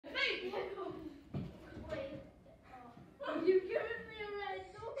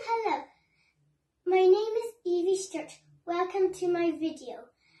Struct, welcome to my video.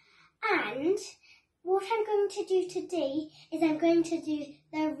 And what I'm going to do today is I'm going to do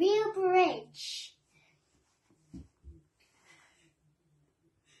the real bridge.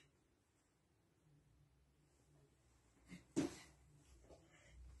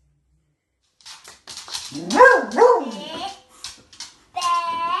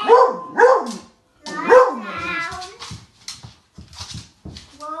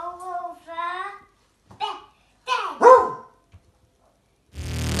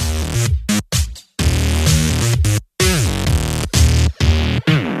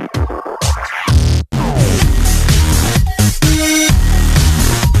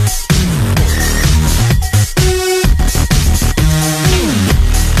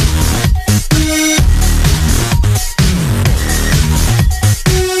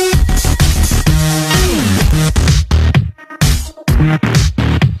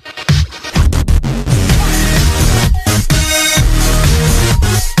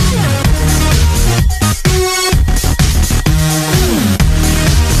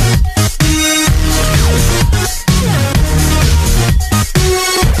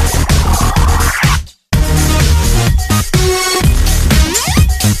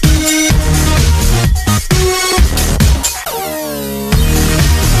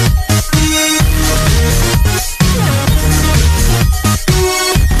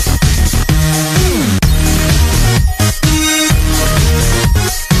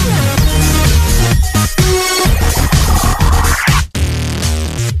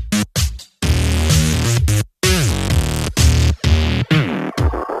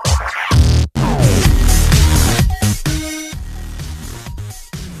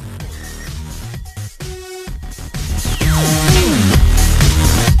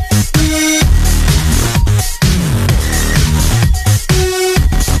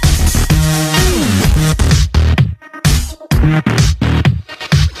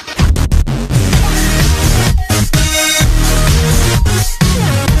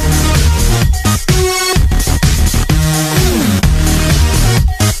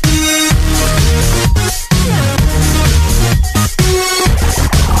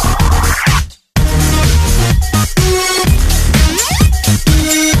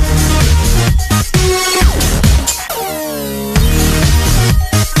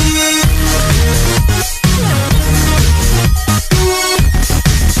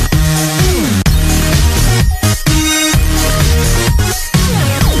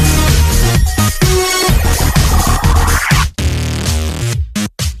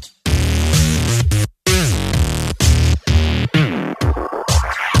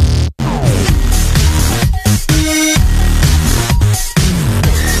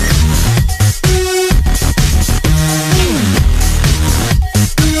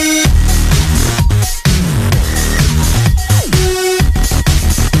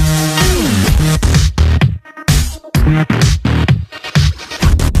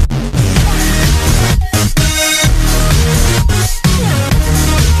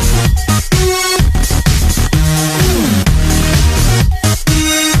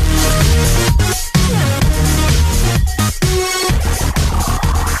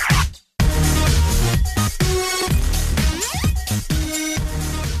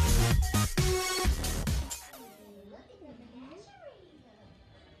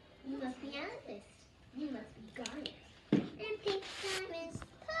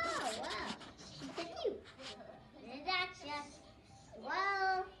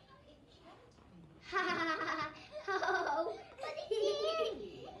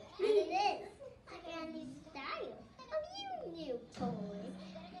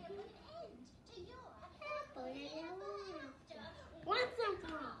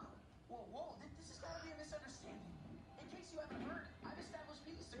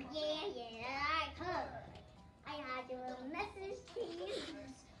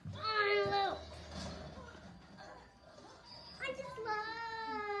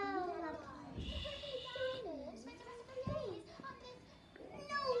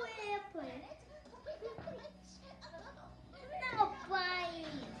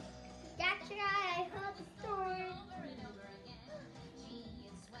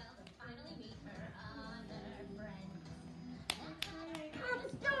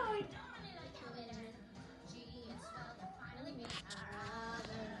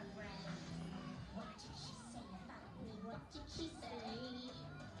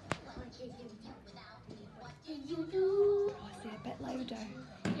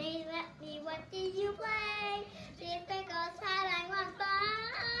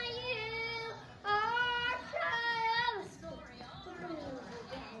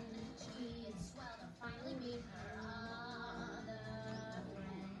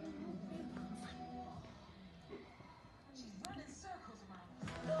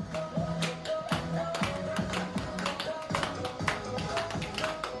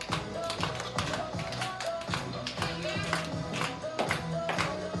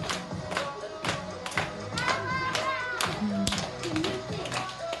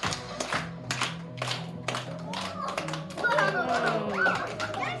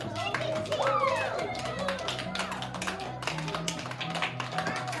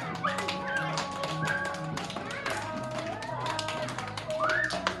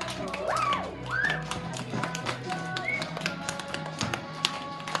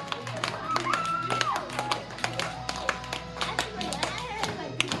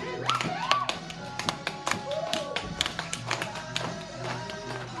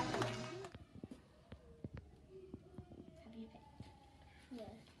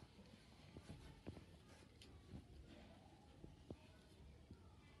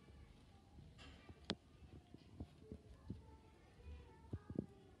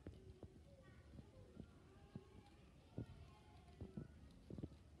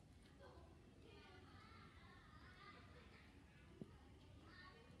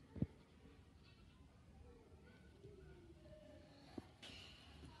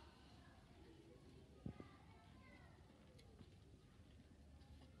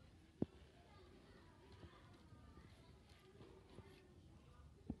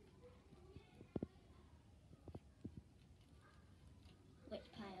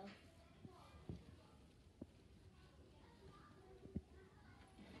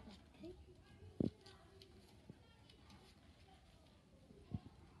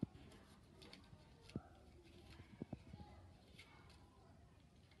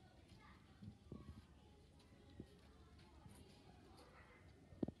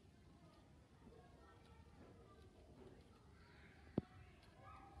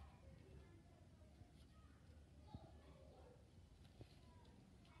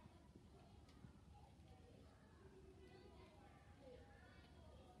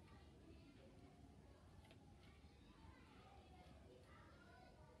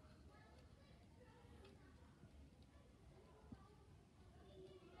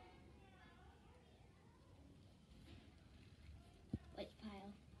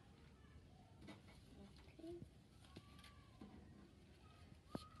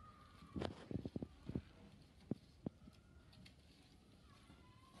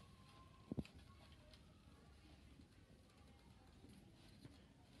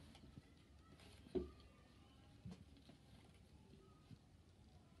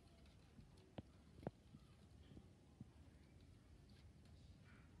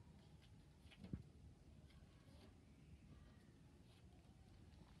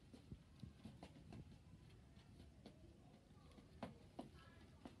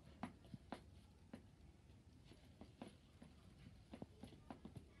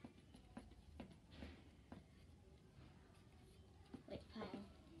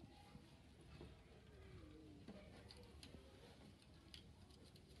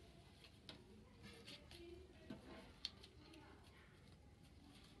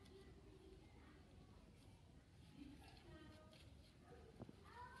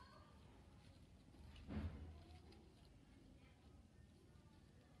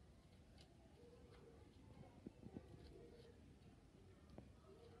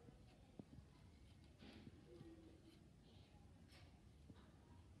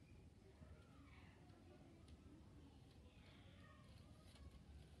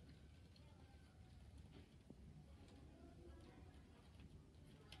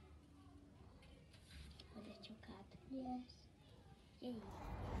 invitation card? Yes.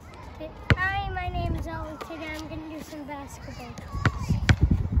 Yay. Hi, my name is Ollie. Today I'm going to do some basketball tricks.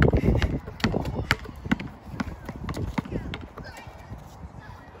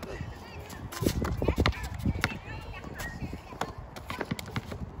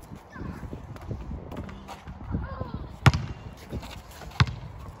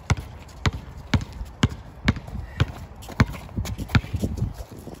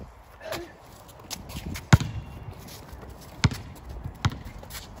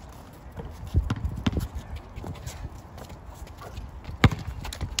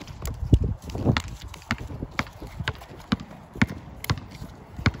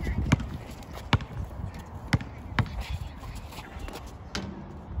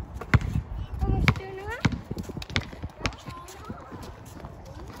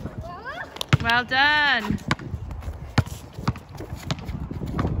 Well done.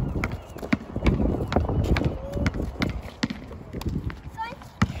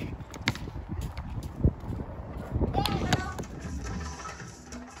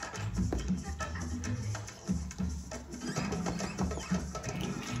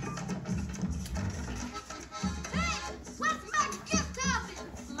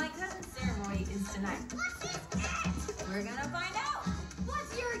 My cousin's ceremony is tonight. We're gonna find out.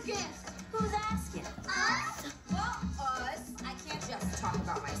 What's your gift? Who's asking? Us? Well, us. I can't just talk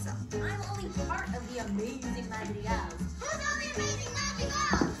about myself. I'm only part of the amazing Madrigals. Who's all the amazing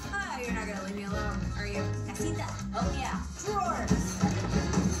Madrigals? Oh, you're not gonna leave me alone, are you? Casita. Oh yeah. Drawers.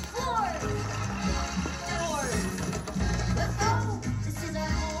 Floors. Doors. Let's go. This is our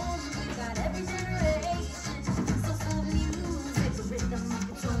home. We got every generation. So full of music, the rhythm of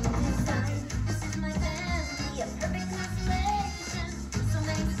its own design. This is my family, a perfect constellation. So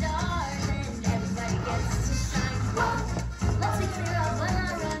many stars and everybody gets to shine. Whoa, let's be clear up when I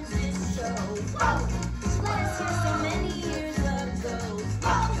run this show. Whoa, let us hear so many years ago.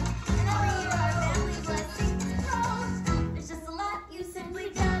 Whoa, and every year our family blessings grow. There's just a lot you simply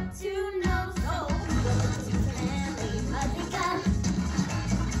got to know. So welcome to Family Madrigal,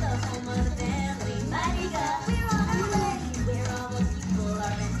 the home of the family Madrigal. We're on our way, where all the people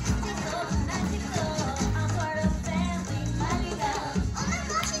are fantastical, magical. I'm part of Family Madrigal. Oh my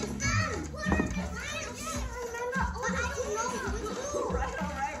gosh, it's them! What are their names? I can't remember. Oh, I don't know.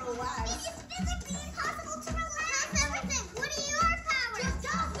 Alright, relax. It's physically impossible to relax. Everything. What are your powers? Just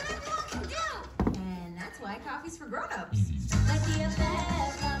tell us what everyone can do. And that's why coffee's for grown-ups. Like the affair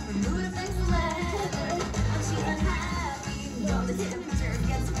of her mood affects the weather. When she's unhappy, well, the temperature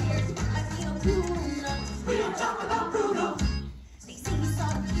gets weird. I feel Bruno. We don't talk about Bruno. They say he saw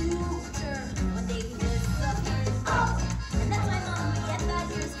the future. One day he disappeared. Oh, and that's why Mommy at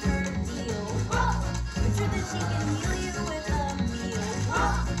 5 years her deal. Whoa, the truth is she can heal you with a meal. Whoa,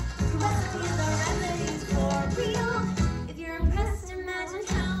 her recipes are remedies for real. If you're impressed, imagine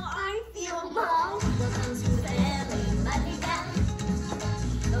how I feel. Whoa, welcome to Family Madrigal,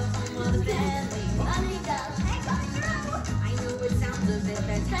 the home of the family Madrigal. Hey, coming through. I know it sounds a bit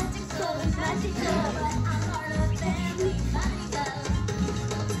fantastical and magical, but I'm part of Family Madrigal.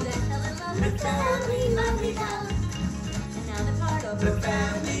 They fell in love with Family Madrigal, and now they're part of the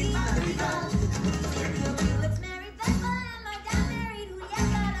Family Madrigal. It's Mary Bethel and my dad married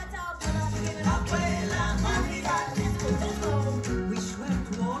Julieta. Top of the give it up, Abuela Madrigal. Let's go. We swept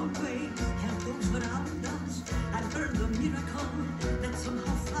one way, helped those around us, and heard the miracle that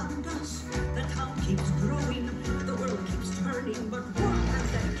somehow found us. The town keeps growing, the world keeps turning, but one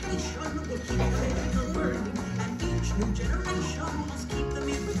man's dedication will keep the miracle burning, and each new generation must keep the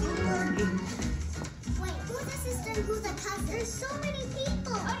miracle burning. Wait, who's a sister and who's a cousin? There's so many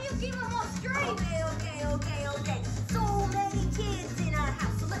people. How do you keep them all straight? Okay. So many kids in our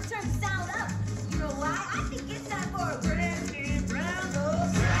house, so let's turn the sound up. You know why? I think it's time for a Gracemount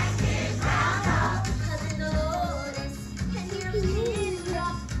roundup. Gracemount roundup. Cousin Dolores, and your little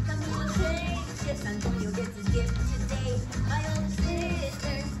rock. Camilo shakes shifts, Antonio gets his gift today. My own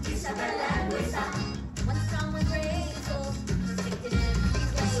sister, Isabella and Luisa. One strong, one grateful, perfect in every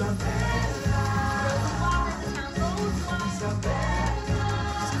way. Isabella. Rose water, the town goes wild. Isabella.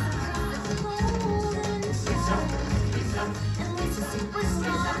 And Lisa's super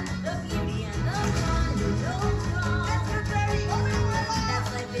strong, the beauty and the fun, you know wrong. That's her very own. That's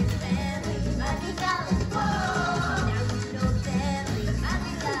life in Family Madrigal. Whoa, now you know Family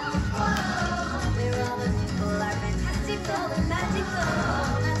Madrigal. Whoa, where all the people are fantastical and magical.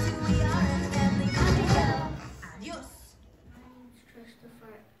 That's who we are in Family Madrigal. Adios. My name's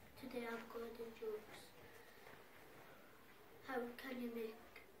Christopher. Today I'm going to do jokes. How can you make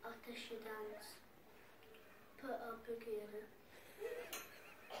a tissue dance? Put a boogie in it.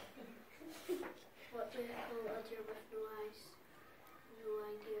 What do you call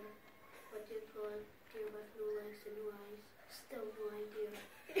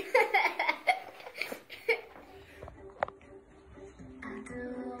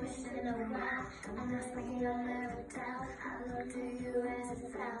wish in a while. I'm not thinking you'll never tell. I looked to you as a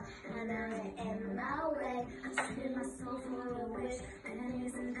fell, and now you're in my way. I traded my soul for a wish,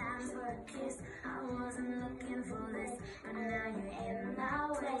 pennies and dimes for a kiss. I wasn't looking for this, and now you're in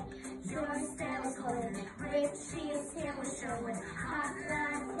my way. Your stare was holding, ripped sheets, hair was showing, hot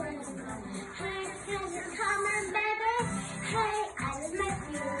line, clothes was blowing. Hey, can you come in, baby? Hey, I just met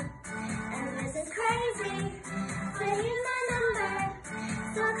you, and this is crazy. So here's my number,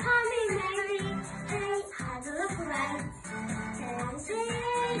 so call me maybe. Hey, I look right. Hey,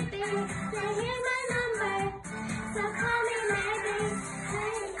 baby, now here's my number, so call me maybe.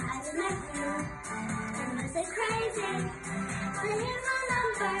 Hey, I just met you, and this is crazy. So here's my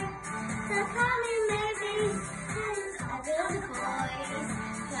number, so call me maybe. Hey, I feel the boys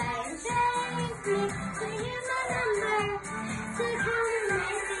playing chase me. So here's my number, so call me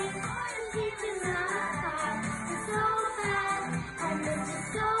maybe. I'm keeping my heart, it's so bad. I miss you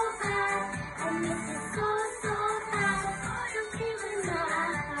so bad. I miss you so bad. I'm keeping my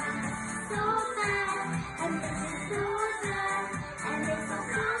heart so bad. I miss you so bad. I miss you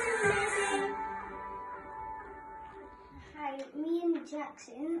so maybe. Hi, me and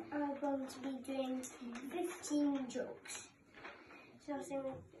Jackson are going to be doing 15 jokes. So I'll sing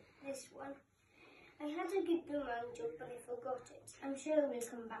this one. I had a good boomerang joke, but I forgot it. I'm sure it will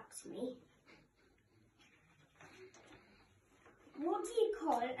come back to me. What do you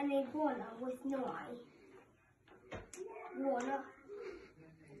call an iguana with no eye? Iguana.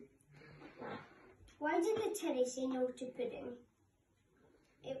 Why did the teddy say no to pudding?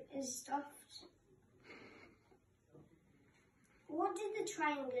 It is stuffed. What did the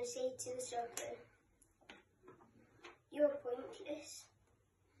triangle say to the circle? You're pointless.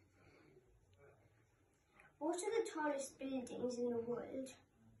 What are the tallest buildings in the world?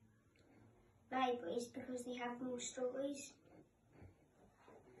 Libraries, because they have more stories.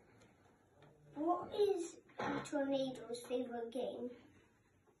 What is a tornado's favourite game?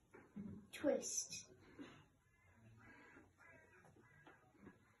 Twist.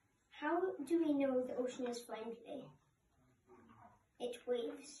 How do we know the ocean is friendly? It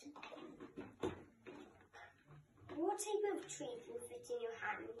waves. What type of tree can fit in your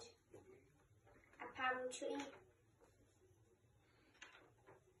hand? A palm tree.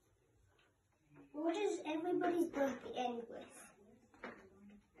 What does everybody's birthday end with?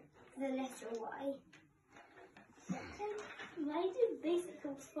 The letter Y. Why do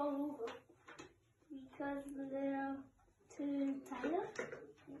bicycles fall over? Because they're too tired.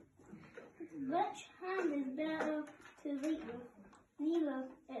 Which hand is better to write with? Neither.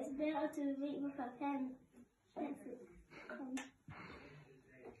 It's better to write with a pen.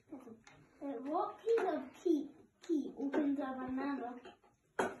 What kind of key opens a banana?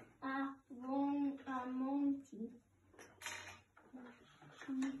 A monkey.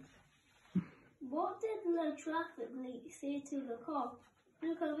 What did the traffic light say to the car?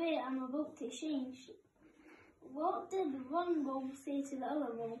 Look away, I'm about to change. What did one bulb say to the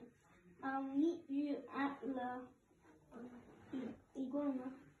other bulb? I'll meet you at the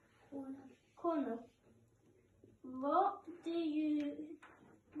corner. What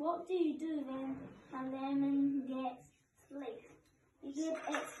do you do when a lemon gets sliced? You give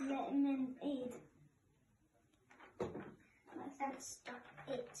it lemonade. That's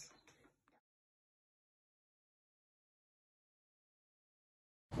it.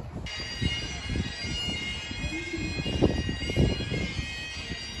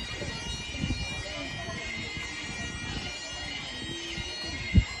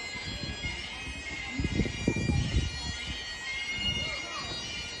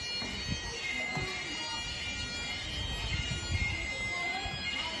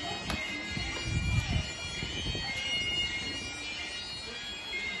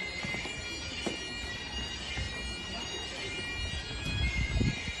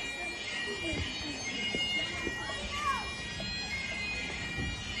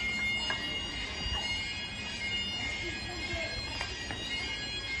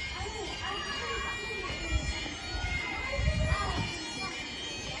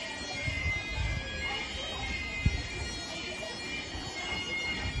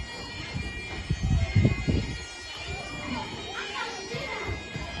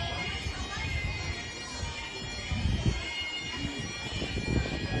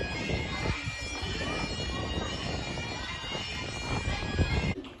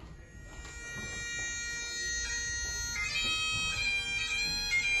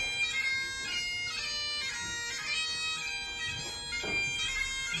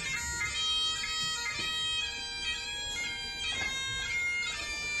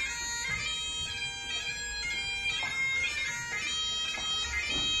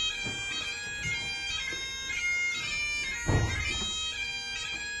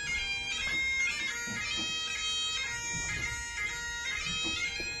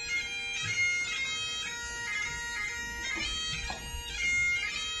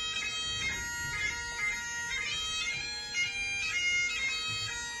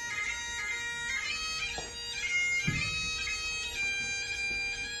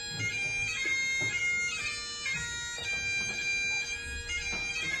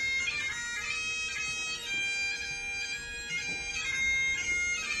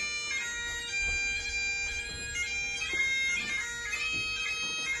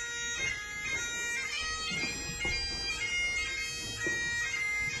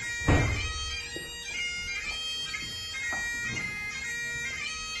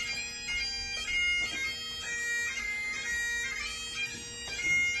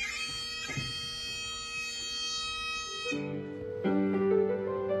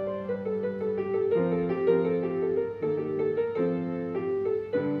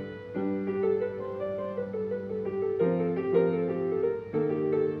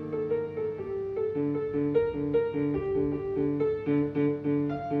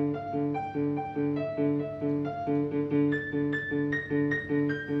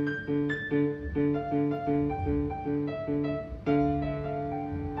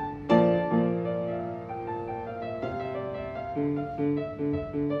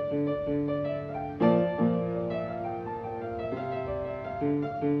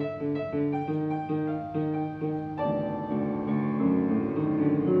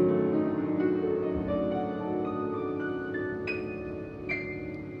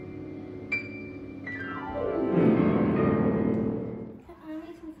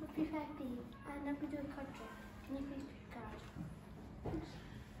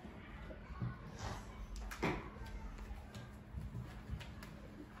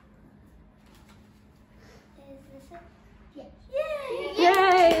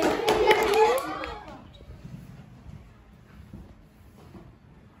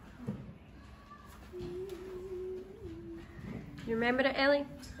 Remember it, Ellie?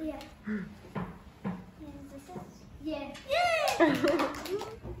 Yeah. Yeah.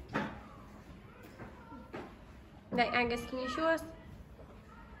 Right, Angus, can you show us?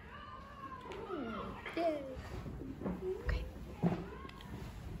 Okay.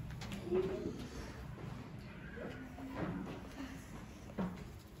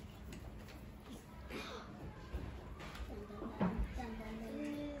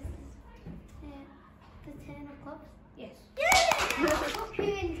 The 10 of clubs? Yes. Hope you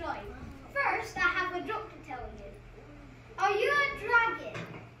enjoy. First, I have a joke to tell you. Are you a dragon?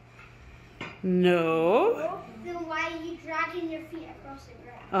 No. Then why are you dragging your feet across the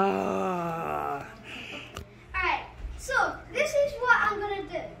ground? Alright, so this is what I'm gonna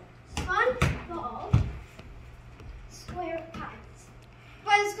do. SpongeBob SquarePants.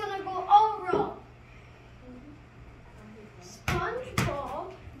 But it's gonna go all wrong.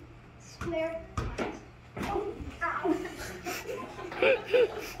 SpongeBob SquarePants. Oh, ow.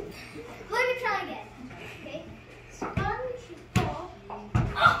 Let me try again. Okay. SpongeBob.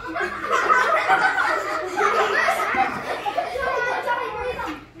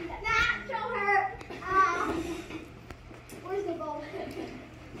 Nah, don't hurt. Where's the ball?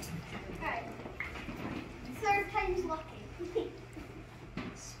 Alright. Third time's lucky.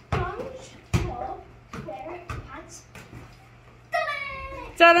 SpongeBob SquarePants. Ta-da!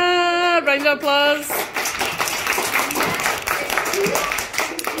 Ta-da! Round of applause.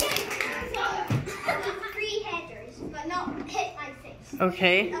 Three headers, but not hit my face. Okay.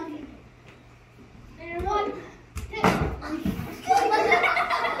 Okay. And 1, 2, 3.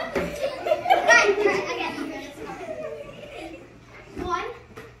 Right, again. 1,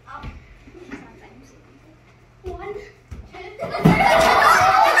 up. Sometimes. 1, 2.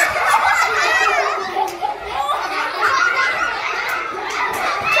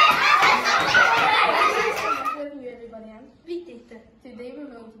 Today we're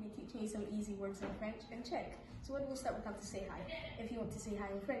going to be teaching you some easy words in French and Czech. So when we start, we have to say hi. If you want to say hi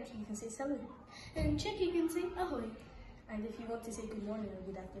in French, you can say salut. And in Czech, you can say ahoy. And if you want to say good morning or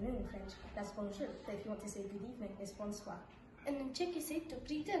good afternoon in French, that's bonjour. But if you want to say good evening, it's bonsoir. And in Czech, you say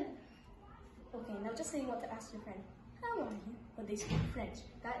dobrý den. Okay, now just say you want to ask your friend, how are you? But they speak French.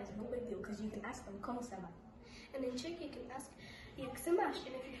 That is no big deal because you can ask them comment ça va. And in Czech, you can ask jak se máš?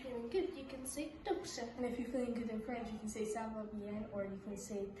 And if you're feeling good, you can say dobře. And if you're feeling good in French, you can say ça va bien or you can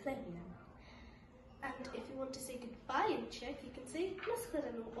say très bien. And if you want to say goodbye in Czech, you can say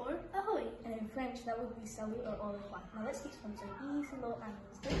nashledanou or ahoy. And in French, that would be salut or au revoir. Now let's teach them some easy little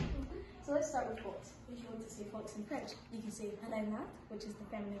animals. So let's start with fox. If you want to say fox in French, you can say renard, which is the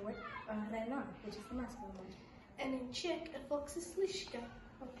feminine word, or renard, which is the masculine word. And in Czech, a fox is liška.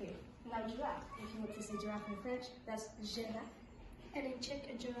 Okay, now giraffe. If you want to say giraffe in French, that's girafe. And in Czech,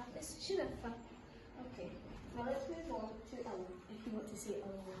 a giraffe is girafa. Okay, now let's move on to owl. If you want to say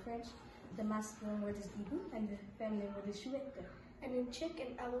owl in French, the masculine word is hibou and the feminine word is chouette. And in Czech,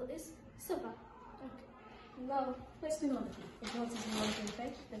 an owl is sova. Okay, now let's move on. If you want to say monkey in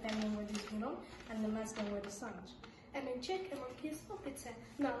French, the feminine word is mouton and the masculine word is singe. And in Czech, a monkey is opice.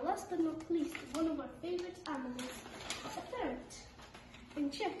 Now, last but not least, one of our favorite animals, a ferret. In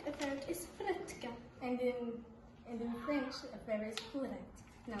Czech, a ferret is fretka. And in French, a ferret is fouret.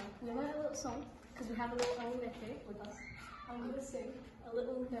 Now, we learn a little song, because we have a little alouette with us. I'm going to sing a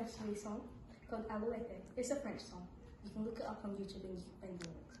little nursery song called Alouette. It's a French song. You can look it up on YouTube and you can find the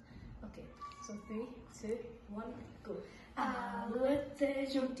lyrics. Okay, so 3, 2, 1, go. Alouette,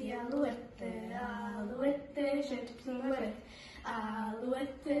 gentille alouette, alouette, je te plumerai.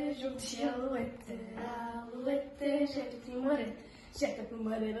 Alouette, gentille alouette, alouette, je te plumerai. Je te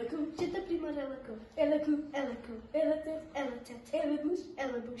plumerai le cou, je te plumerai le cou. Et le cou, et le cou, et la tête, et la bouche,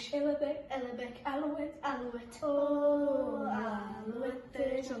 et le bec, alouette, alouette. Oh,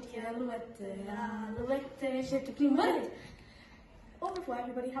 alouette, gentille alouette, alouette, je te plumerai. Au revoir,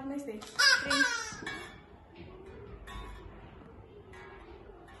 everybody. Have a nice day. Thanks.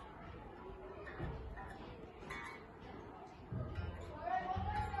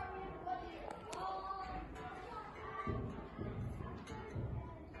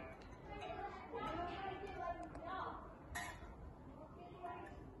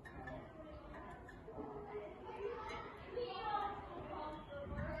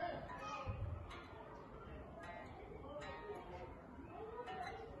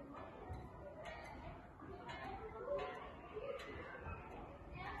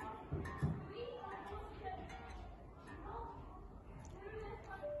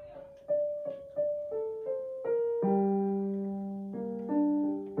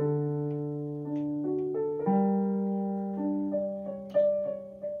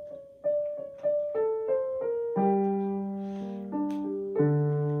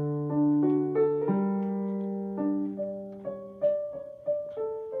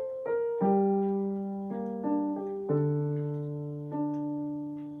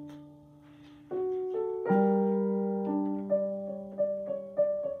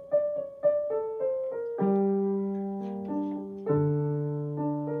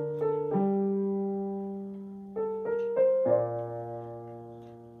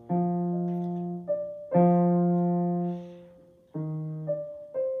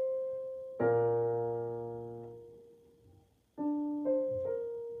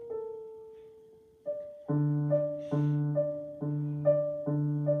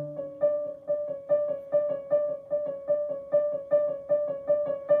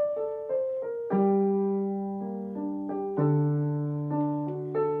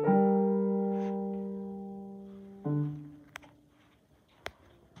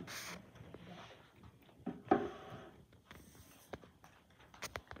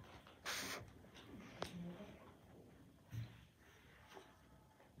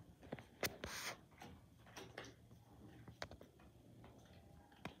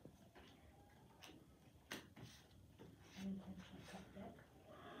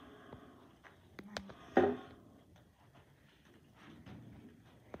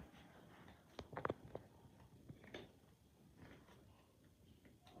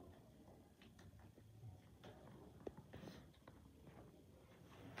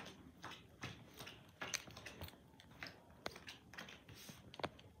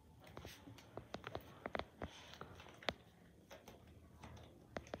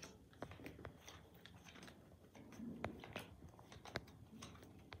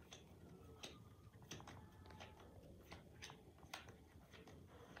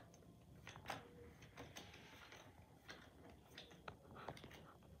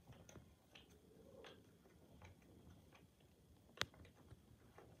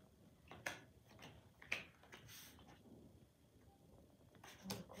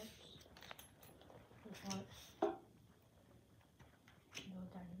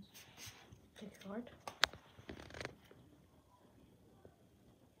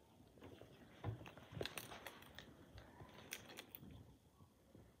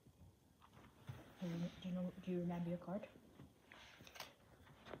 Do you remember your card?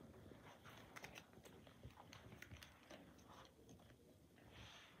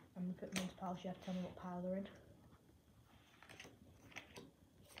 I'm gonna put them into piles. You have to tell me what pile they're in.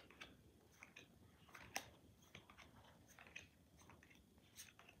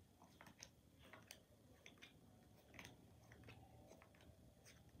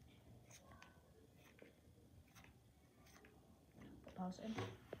 Put piles in.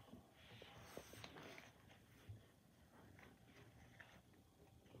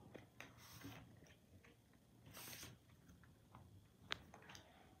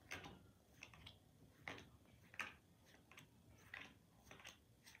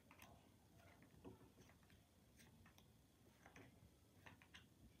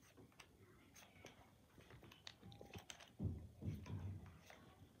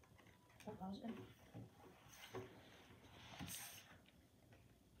 Put piles in.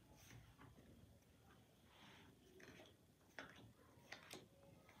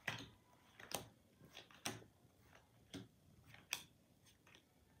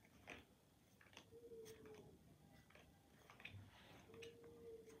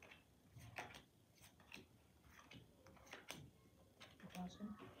 Put piles in.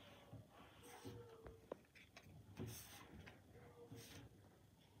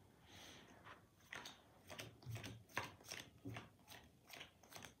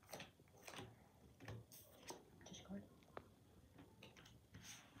 Discard.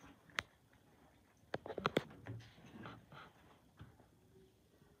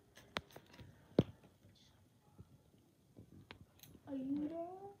 Are you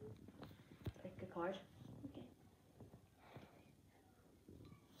there? Pick a card. Okay.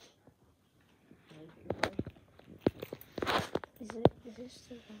 And then pick your card. Is this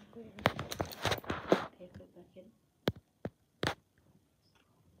still going? Okay, put it back in.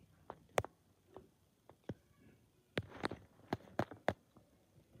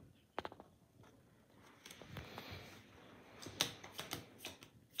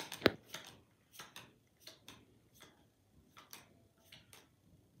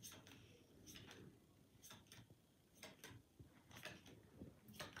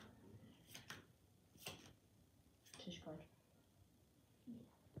 Discard.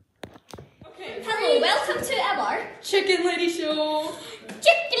 Okay. Hello, welcome to our Chicken Lady Show.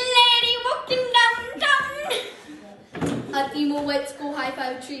 Chicken Lady walking downtown. At Emo White's go high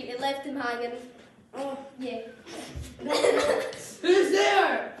five treat, it left him hanging. Oh, yeah. Who's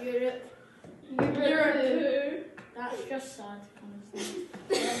there? You're a poo. That's just sad.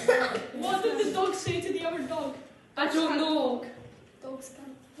 What did the dog say to the other dog? I don't know. Dogs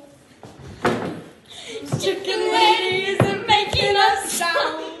can't. Chicken Lady isn't making a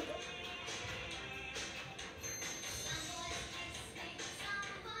sound.